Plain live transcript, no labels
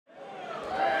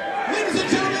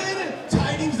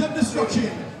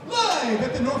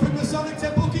Masonic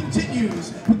Temple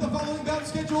continues with the following bout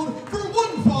scheduled for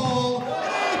one fall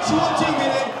and a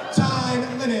 20-minute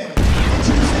time limit.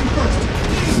 Introducing first,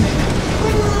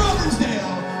 from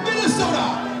Robbinsdale,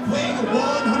 Minnesota, weighing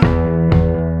 100.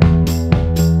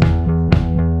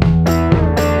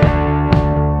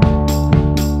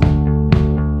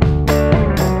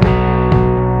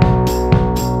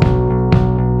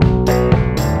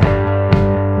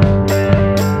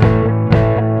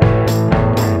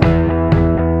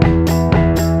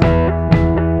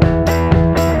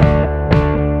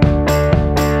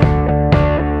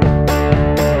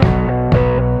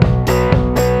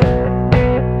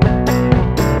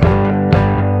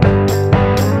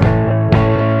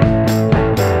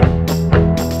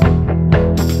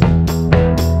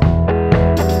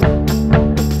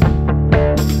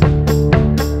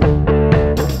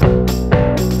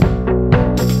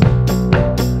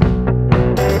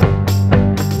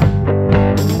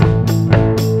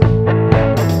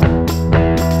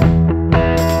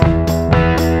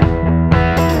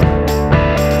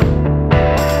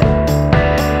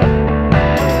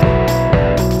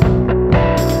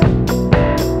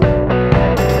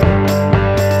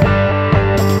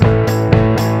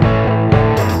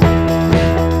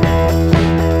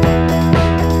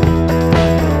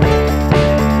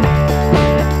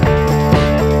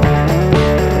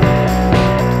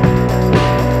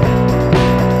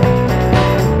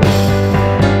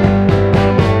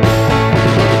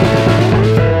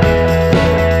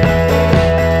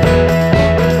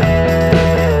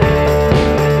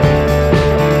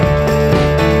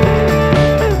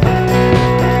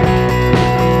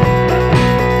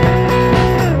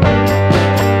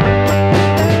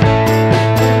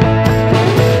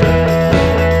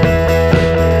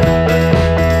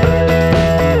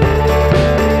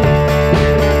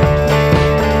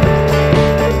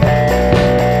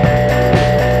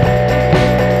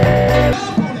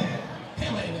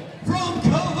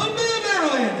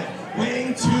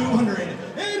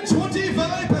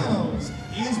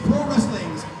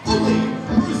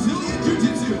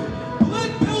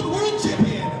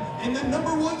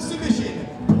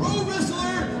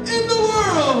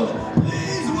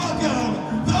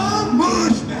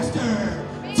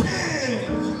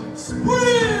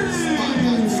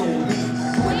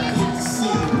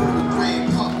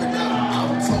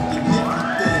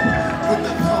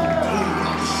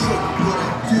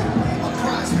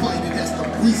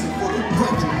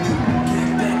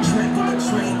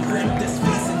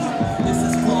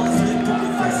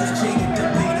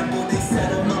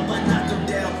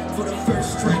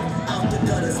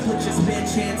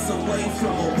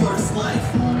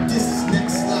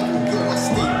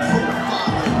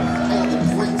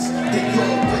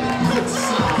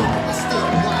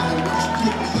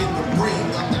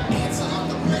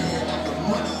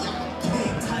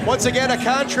 Once again, a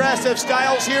contrast of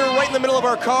styles here right in the middle of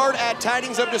our card at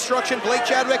Tidings of Destruction. Blake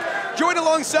Chadwick joined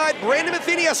alongside Brandon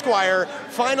Metheny, Esquire.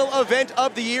 Final event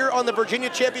of the year on the Virginia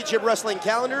Championship Wrestling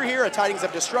calendar here at Tidings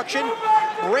of Destruction.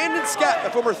 Brandon Scott,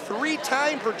 the former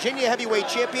three-time Virginia heavyweight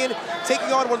champion, taking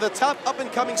on one of the top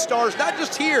up-and-coming stars, not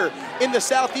just here in the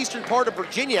southeastern part of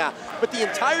Virginia, but the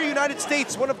entire United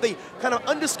States, one of the kind of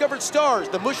undiscovered stars,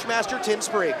 the Mush Master, Tim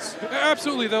Spriggs.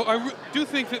 Absolutely, though. I do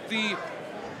think that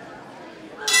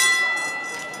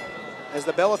As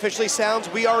the bell officially sounds,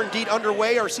 we are indeed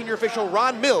underway. Our senior official,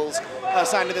 Ron Mills,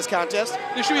 assigned to this contest.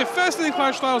 There should be a fascinating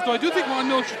clash of styles, though I do think Ron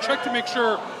Mills should check to make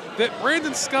sure that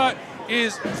Brandon Scott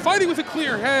is fighting with a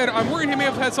clear head. I'm worried he may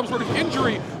have had some sort of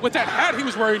injury with that hat he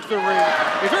was wearing to the ring.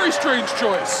 A very strange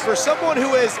choice. For someone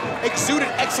who has exuded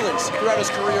excellence throughout his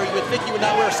career, you would think he would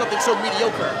not wear something so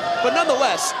mediocre. But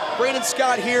nonetheless, Brandon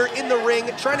Scott here in the ring,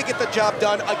 trying to get the job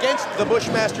done against the Mush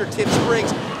Master, Tim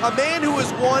Spriggs, a man who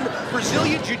has won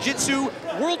Brazilian Jiu-Jitsu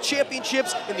World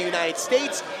Championships in the United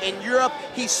States and Europe.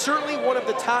 He's certainly one of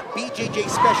the top BJJ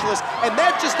specialists, and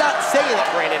that's just not saying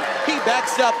it, Brandon. He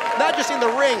backs up, not just in the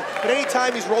ring, but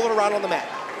anytime he's rolling around on the mat.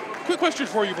 Quick question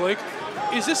for you, Blake.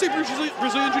 Is this a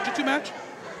Brazilian Jiu-Jitsu match?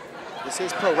 This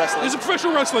is pro wrestling. This is a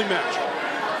professional wrestling match.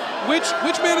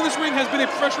 Which man in this ring has been a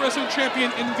professional wrestling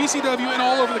champion in VCW and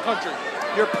all over the country?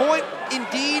 Your point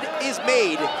indeed is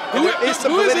made. There is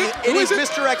some validity. It is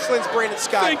Mr. Xcellence, Brandon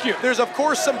Scott. Thank you. There's, of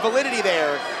course, some validity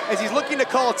there as he's looking to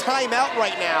call a timeout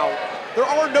right now. There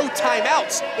are no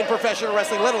timeouts in professional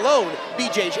wrestling, let alone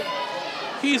BJJ.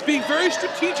 He's being very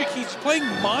strategic. He's playing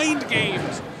mind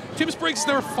games. Tim Spriggs has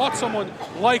never fought someone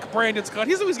like Brandon Scott.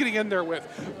 He's always getting in there with.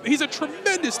 He's a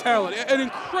tremendous talent, an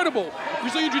incredible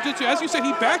Brazilian Jiu-Jitsu. As you said,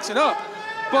 he backs it up.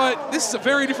 But this is a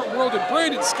very different world, and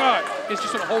Brandon Scott is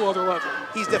just on a whole other level.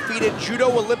 He's defeated Judo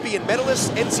Olympian medalists,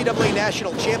 NCAA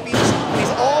national champions. He's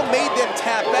all made them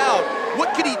tap out.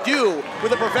 What could he do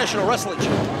with a professional wrestling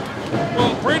champ?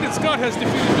 Well, Brandon Scott has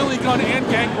defeated Billy Gunn and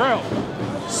Gangrel.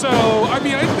 So, I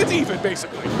mean, it's even,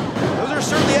 basically. Those are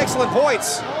certainly excellent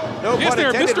points. No pun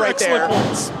intended right there.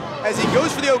 Points. As he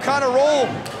goes for the O'Connor roll,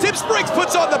 Tim Spriggs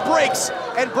puts on the brakes,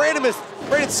 and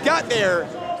Brandon Scott there,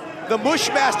 the Mush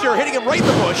Master, hitting him right in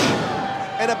the bush,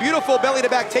 and a beautiful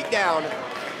belly-to-back takedown.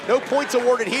 No points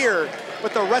awarded here,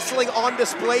 but the wrestling on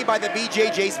display by the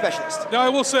BJJ specialist. Now, I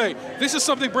will say, this is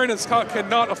something Brandon Scott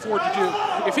cannot afford to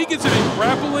do. If he gets in a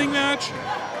grappling match,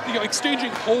 you know,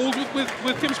 exchanging holds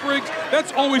with Tim Spriggs,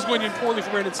 that's always going to end poorly for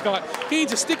Brandon Scott. He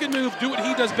needs to stick and move, do what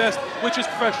he does best, which is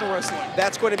professional wrestling.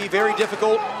 That's going to be very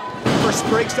difficult for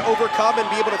Spriggs to overcome and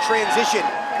be able to transition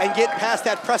and get past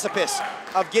that precipice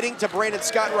of getting to Brandon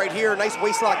Scott right here. Nice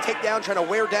waistlock takedown, trying to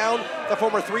wear down the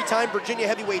former three-time Virginia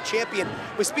heavyweight champion.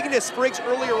 Was speaking to Spriggs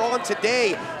earlier on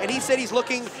today, and he said he's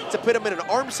looking to put him in an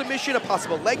arm submission, a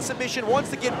possible leg submission, wants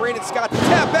to get Brandon Scott to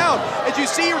tap out. As you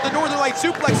see here with the Northern Light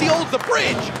suplex, he holds the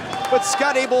bridge, but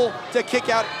Scott able to kick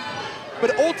out.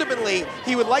 But ultimately,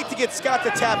 he would like to get Scott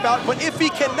to tap out, but if he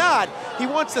cannot, he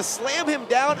wants to slam him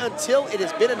down until it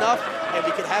has been enough, and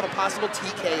we could have a possible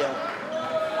TKO.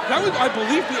 That would, I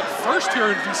believe, be a first here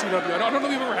in VCW. I don't know if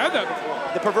we've ever had that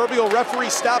before. The proverbial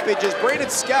referee stoppage is Brandon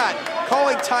Scott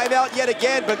calling timeout yet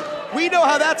again, but we know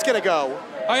how that's going to go.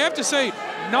 I have to say,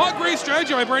 not great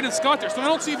strategy by Brandon Scott there, so I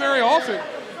don't see very often.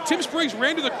 Tim Spriggs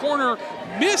ran to the corner,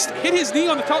 missed, hit his knee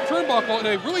on the top turnbuckle, and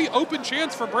a really open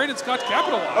chance for Brandon Scott to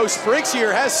capitalize. Oh, Spriggs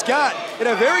here has Scott in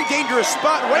a very dangerous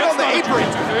spot right on the apron.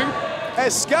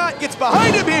 As Scott gets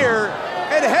behind him here,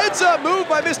 and heads up move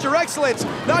by Mr. Xcellence,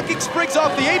 knocking Spriggs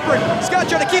off the apron. Scott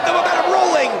trying to keep the momentum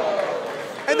rolling.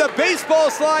 And the baseball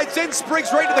slide sends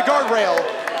Spriggs right to the guardrail.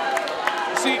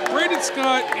 See, Brandon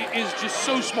Scott is just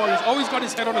so smart. He's always got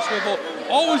his head on a swivel,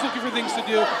 always looking for things to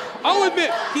do. I'll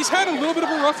admit, he's had a little bit of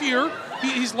a rough year.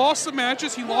 He's lost some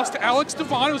matches. He lost to Alex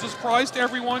Devon. It was a surprise to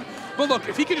everyone. But look,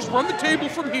 if he can just run the table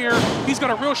from here, he's got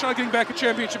a real shot at getting back in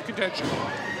championship contention.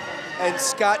 And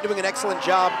Scott doing an excellent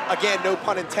job, again, no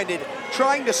pun intended,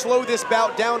 trying to slow this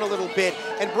bout down a little bit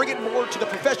and bring it more to the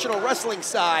professional wrestling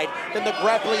side than the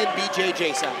grappling and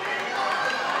BJJ side.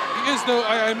 He is, though.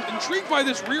 I'm intrigued by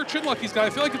this rear chin lock he's got. I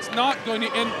feel like it's not going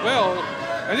to end well.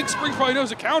 I think Spriggs probably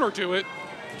knows a counter to it.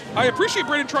 I appreciate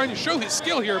Brandon trying to show his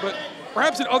skill here, but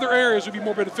perhaps in other areas would be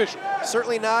more beneficial.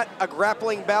 Certainly not a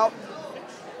grappling bout.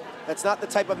 That's not the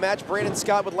type of match Brandon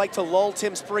Scott would like to lull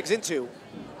Tim Spriggs into.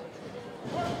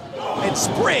 And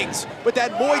Spriggs with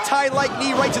that Muay Thai-like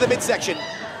knee right to the midsection.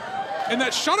 And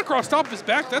that shot across top of his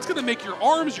back, that's going to make your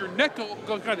arms, your neck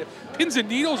go kind of pins and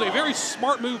needles. A very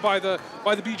smart move by the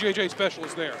BJJ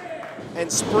specialist there.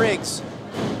 And Spriggs,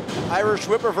 Irish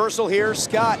whip reversal here.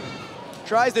 Scott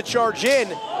tries to charge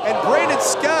in, and Brandon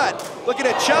Scott looking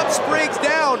to chop Spriggs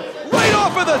down right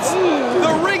off of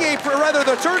the ring apron, rather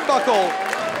the turnbuckle.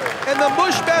 And the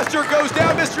Mush Master goes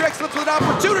down. Mr. Xcellence with an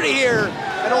opportunity here,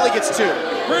 and only gets two.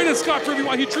 Brandon Scott proving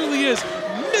why he truly is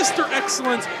Mr.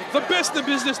 Xcellence, the best in the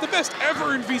business, the best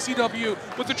ever in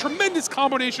VCW, with a tremendous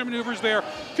combination of maneuvers there.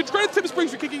 Credit Tim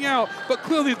Spriggs for kicking out, but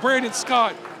clearly Brandon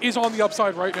Scott is on the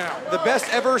upside right now. The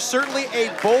best ever, certainly a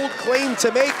bold claim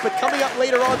to make, but coming up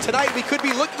later on tonight, we could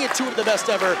be looking at two of the best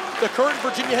ever. The current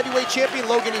Virginia heavyweight champion,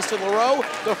 Logan Easton Leroux,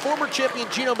 the former champion,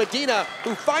 Gino Medina,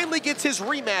 who finally gets his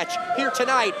rematch here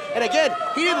tonight. And again,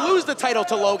 he didn't lose the title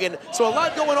to Logan, so a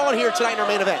lot going on here tonight in our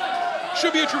main event.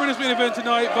 Should be a tremendous main event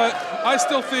tonight, but I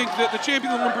still think that the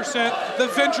champion of the 1%, the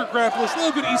venture grappler,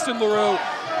 Logan Easton Leroux,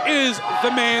 is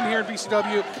the man here in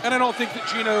VCW, and I don't think that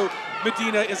Gino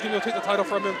Medina is going to take the title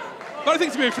from him. But I think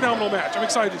it's going to be a phenomenal match. I'm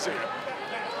excited to see it.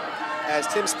 As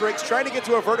Tim Spriggs trying to get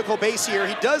to a vertical base here,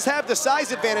 he does have the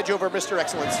size advantage over Mr.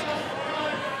 Xcellence.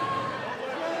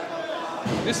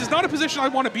 This is not a position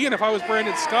I'd want to be in if I was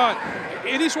Brandon Scott.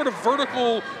 Any sort of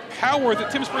vertical power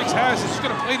that Tim Spriggs has is just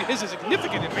going to play to his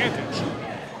significant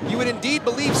advantage. You would indeed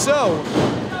believe so.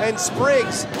 And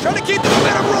Spriggs trying to keep the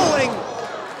momentum rolling.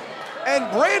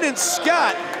 And Brandon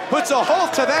Scott puts a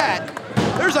halt to that.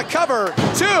 There's a cover,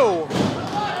 two.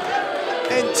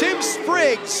 And Tim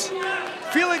Spriggs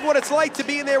feeling what it's like to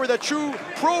be in there with a true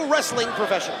pro wrestling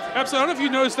professional. Absolutely. I don't know if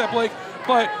you noticed that, Blake,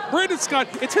 but Brandon Scott,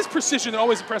 it's his precision that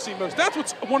always impresses me most. That's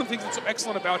what's one of the things that's so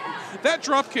excellent about him. That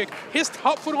drop kick, his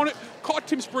top foot on it, caught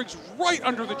Tim Spriggs right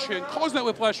under the chin, caused that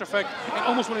whiplash effect, and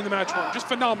almost winning the match for him. Just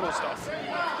phenomenal stuff.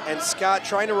 And Scott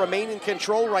trying to remain in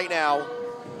control right now.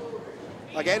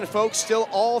 Again, folks, still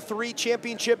all three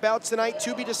championship bouts tonight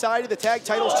to be decided. The tag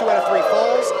titles, 2 out of 3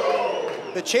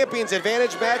 falls. The champion's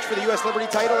advantage match for the U.S. Liberty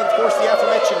title, and of course the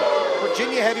aforementioned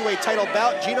Virginia heavyweight title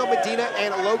bout, Gino Medina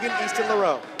and Logan Easton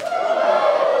Leroux.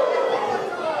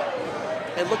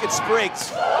 And look at Spriggs,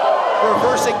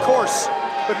 reversing course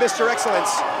with Mr.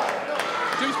 Excellence.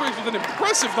 Tim Spriggs with an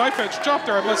impressive knife edge chop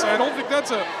there, I must say. I don't think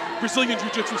that's a Brazilian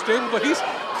Jiu-Jitsu stable, but he's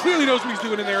clearly knows what he's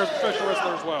doing in there as a professional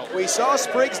wrestler as well. We saw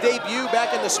Spriggs debut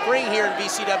back in the spring here in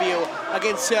BCW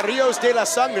against Rios de la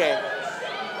Sangre.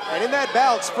 And in that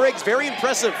bout, Spriggs very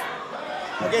impressive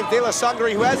against De La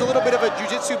Sangre, who has a little bit of a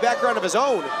jiu-jitsu background of his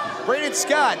own. Brandon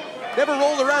Scott never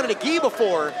rolled around in a gi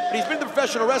before, but he's been in the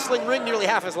professional wrestling ring nearly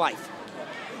half his life.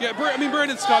 Yeah, I mean,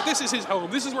 Brandon Scott, this is his home.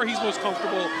 This is where he's most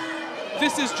comfortable.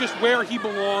 This is just where he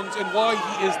belongs and why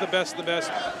he is the best of the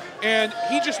best. And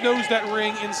he just knows that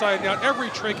ring inside and out. Every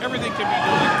trick, everything can be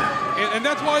done. And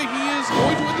that's why he is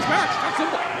going to win this match. That's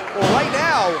simple. Well, right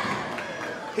now,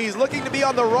 he's looking to be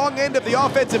on the wrong end of the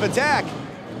offensive attack.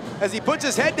 As he puts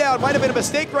his head down, might have been a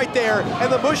mistake right there.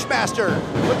 And the Mush Master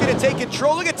looking to take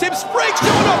control. Look at Tim Spriggs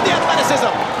showing off the athleticism.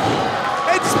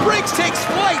 And Spriggs takes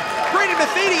flight. Brandon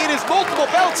Metheny in his multiple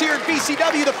belts here in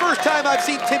BCW. The first time I've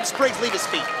seen Tim Spriggs leave his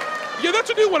feet. Yeah, that's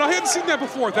a new one. I hadn't seen that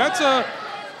before. That's a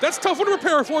tough one to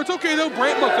prepare for. It's okay though.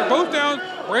 Brandon, look, they're both down.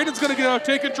 Brandon's gonna get out,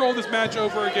 take control of this match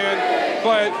over again.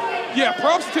 But yeah,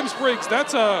 props to Tim Spriggs.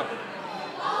 That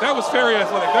was very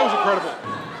athletic. That was incredible.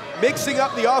 Mixing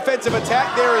up the offensive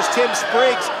attack there is Tim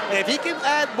Spriggs. And if he can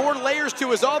add more layers to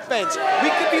his offense, we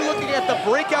could be looking at the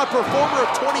breakout performer of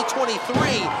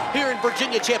 2023 here in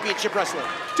Virginia Championship Wrestling.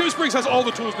 Tim Spriggs has all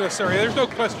the tools necessary. There's no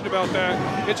question about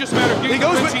that. It's just a matter of getting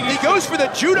he goes for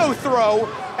the judo throw,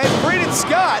 and Brandon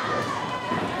Scott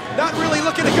not really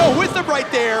looking to go with him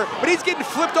right there, but he's getting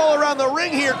flipped all around the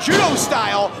ring here, judo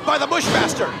style, by the Mush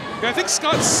Master. Yeah, I think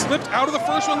Scott slipped out of the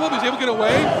first one a little bit. He was able to get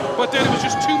away, but then it was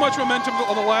just too much momentum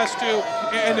on the last two,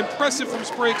 and impressive from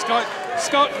Spriggs.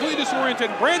 Scott completely disoriented.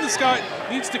 Brandon Scott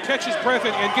needs to catch his breath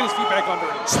and get his feet back under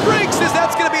him. Spriggs says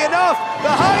that's going to be enough.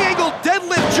 The high angle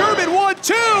deadlift German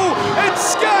 1-2, and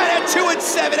Scott at 2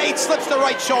 7/8 slips the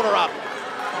right shoulder up.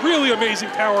 Really amazing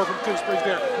power from Tim Spriggs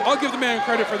there. I'll give the man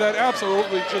credit for that.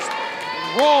 Absolutely, just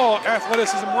raw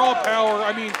athleticism, raw power.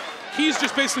 I mean, he's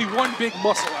just basically one big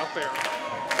muscle out there.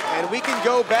 And we can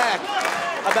go back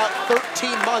about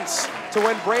 13 months to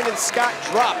when Brandon Scott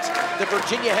dropped the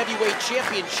Virginia Heavyweight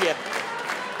Championship.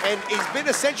 And he's been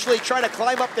essentially trying to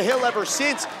climb up the hill ever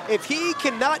since. If he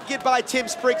cannot get by Tim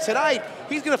Spriggs tonight,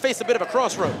 he's going to face a bit of a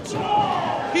crossroads.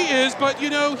 He is, but you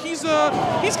know, he's going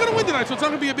to win tonight, so it's not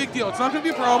going to be a big deal. It's not going to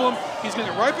be a problem. He's going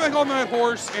to get right back on that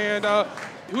horse, and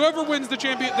whoever wins the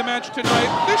match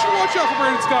tonight, they should watch out for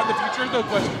Brandon Scott in the future, no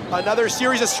question. Another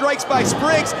series of strikes by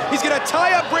Spriggs. He's going to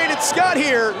tie up Brandon Scott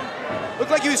here. Looked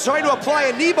like he was trying to apply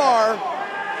a knee bar.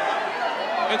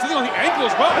 And something on the ankle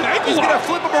as well. He's going to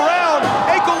flip him around.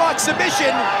 Ankle lock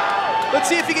submission. Let's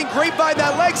see if he can grapevine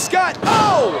that leg. Scott,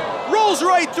 rolls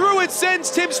right through and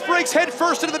sends Tim Spriggs head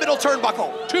first into the middle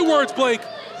turnbuckle. 2 words, Blake.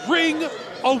 Ring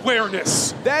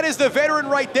awareness. That is the veteran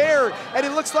right there, and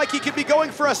it looks like he could be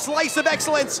going for a slice of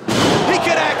excellence. He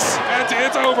connects. That's it,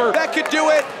 it's over. That could do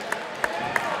it.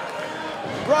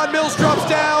 Ron Mills drops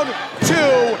down, 2,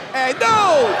 and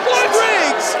no!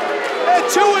 Spriggs at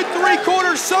 2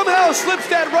 3/4 somehow slips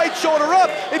that right shoulder up.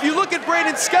 If you look at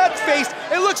Brandon Scott's face,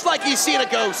 it looks like he's seeing a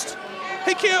ghost.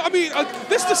 He can't, I mean,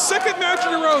 this is the second match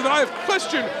in a row that I have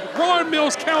questioned Ron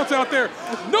Mills' count out there.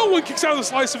 No one kicks out of the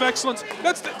slice of excellence.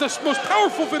 That's the most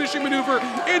powerful finishing maneuver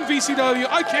in VCW.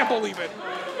 I can't believe it.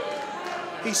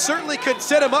 He certainly could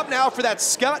set him up now for that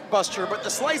Scott Buster, but the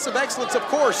slice of excellence, of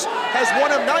course, has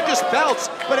won him not just bouts,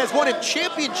 but has won him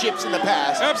championships in the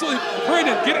past. Absolutely.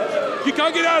 Brandon, you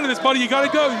gotta get out of this, buddy. You gotta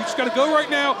go. You just gotta go right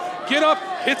now. Get up,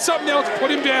 hit something else, put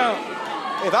him down.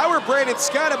 If I were Brandon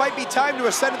Scott, it might be time to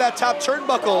ascend to that top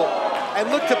turnbuckle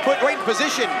and look to put right in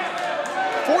position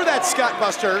for that Scott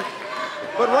Buster.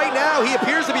 But right now, he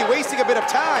appears to be wasting a bit of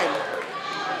time.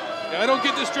 Yeah, I don't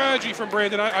get this strategy from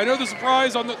Brandon. I know the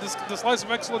surprise on the slice of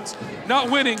excellence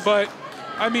not winning, but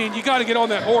I mean, you got to get on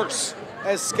that horse.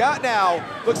 As Scott now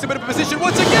looks to put in position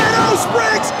once again. Oh,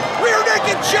 Spriggs! Rear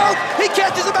naked choke! He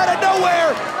catches him out of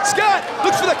nowhere! Scott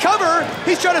looks for the cover.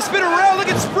 He's trying to spin around. Look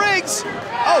at Spriggs!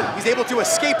 Oh, he's able to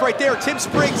escape right there. Tim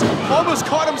Spriggs almost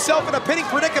caught himself in a pinning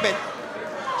predicament.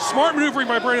 Smart maneuvering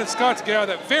by Brandon Scott to get out of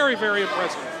that. Very, very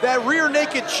impressive. That rear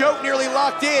naked choke nearly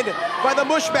locked in by the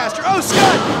Mush Master. Oh,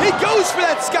 Scott! He goes for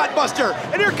that Scott Buster.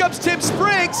 And here comes Tim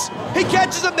Spriggs. He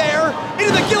catches him there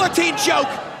into the guillotine choke.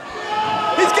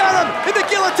 He's got him in the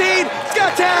guillotine.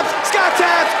 Scott taps, Scott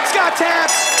taps, Scott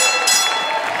taps.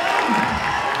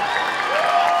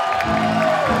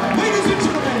 Ladies and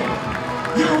gentlemen,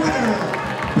 your winner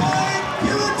by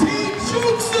guillotine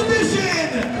choke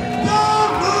submission, the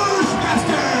Mush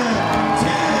Master,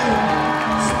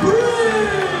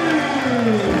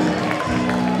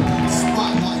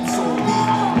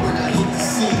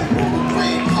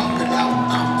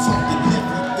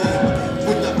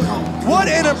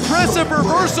 Impressive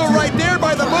reversal right there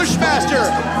by the Mush Master.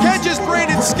 Catches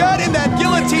Brandon Scott in that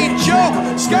guillotine choke.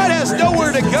 Scott has nowhere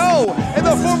to go. And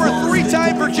the former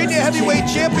 3-time Virginia heavyweight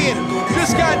champion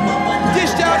just got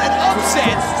dished out an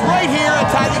upset right here at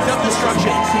Tidings of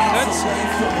Destruction. That's,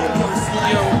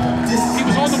 you know, he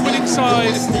was on the winning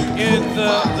side in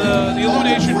the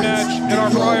elimination match at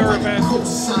our prior event.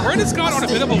 Brandon Scott on a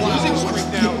bit of a losing streak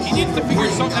now. He needs to figure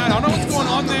something out. I don't know what's going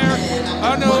on there.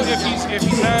 I don't know if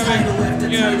he's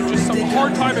having, you know, just some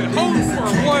hard time at home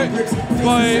or what.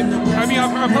 But I mean,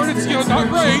 I've heard it's, you know, not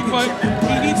great, but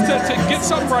he needs to get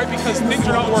something right because things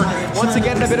are not working. Once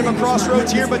again, at a bit of a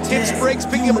crossroads here, but Tim Spriggs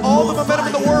picking up all the momentum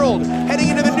in the world, heading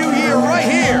into the new year right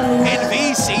here in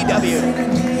VCW.